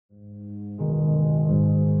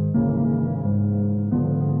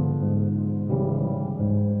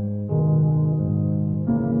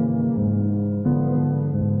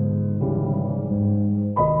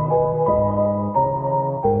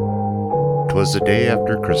was the day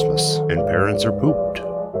after Christmas, and parents are pooped.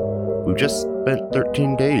 We've just spent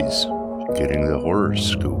 13 days getting the horror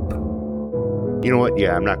scoop. You know what?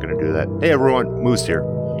 Yeah, I'm not going to do that. Hey everyone, Moose here.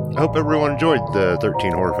 I hope everyone enjoyed the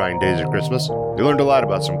 13 horrifying days of Christmas. We learned a lot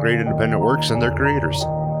about some great independent works and their creators.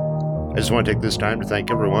 I just want to take this time to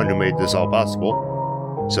thank everyone who made this all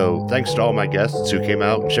possible. So thanks to all my guests who came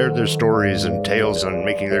out and shared their stories and tales on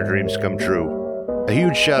making their dreams come true. A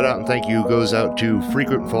huge shout out and thank you goes out to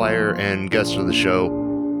frequent flyer and guest of the show,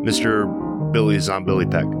 Mr. Billy Zombilly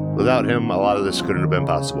Peck. Without him, a lot of this couldn't have been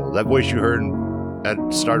possible. That voice you heard at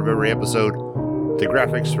the start of every episode, the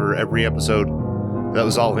graphics for every episode, that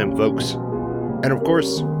was all him, folks. And of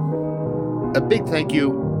course, a big thank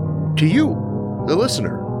you to you, the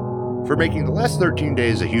listener, for making the last 13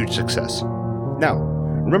 days a huge success. Now,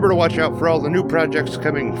 remember to watch out for all the new projects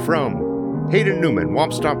coming from Hayden Newman,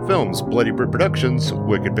 Womp Stomp Films, Bloody Bird Productions,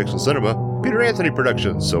 Wicked Pixel Cinema, Peter Anthony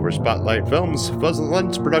Productions, Silver Spotlight Films, Fuzz the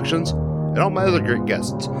Lens Productions, and all my other great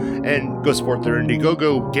guests. And go support their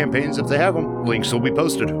Indiegogo campaigns if they have them. Links will be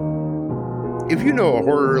posted. If you know a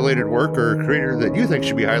horror-related work or a creator that you think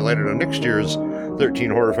should be highlighted on next year's 13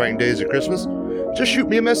 Horrifying Days of Christmas, just shoot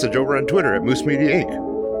me a message over on Twitter at Moose Media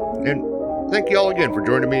Inc. And thank you all again for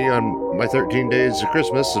joining me on my 13 Days of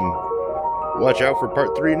Christmas, and watch out for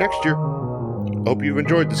part 3 next year. Hope you've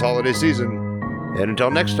enjoyed this holiday season. And until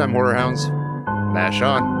next time, Horror Hounds, mash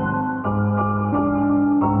on.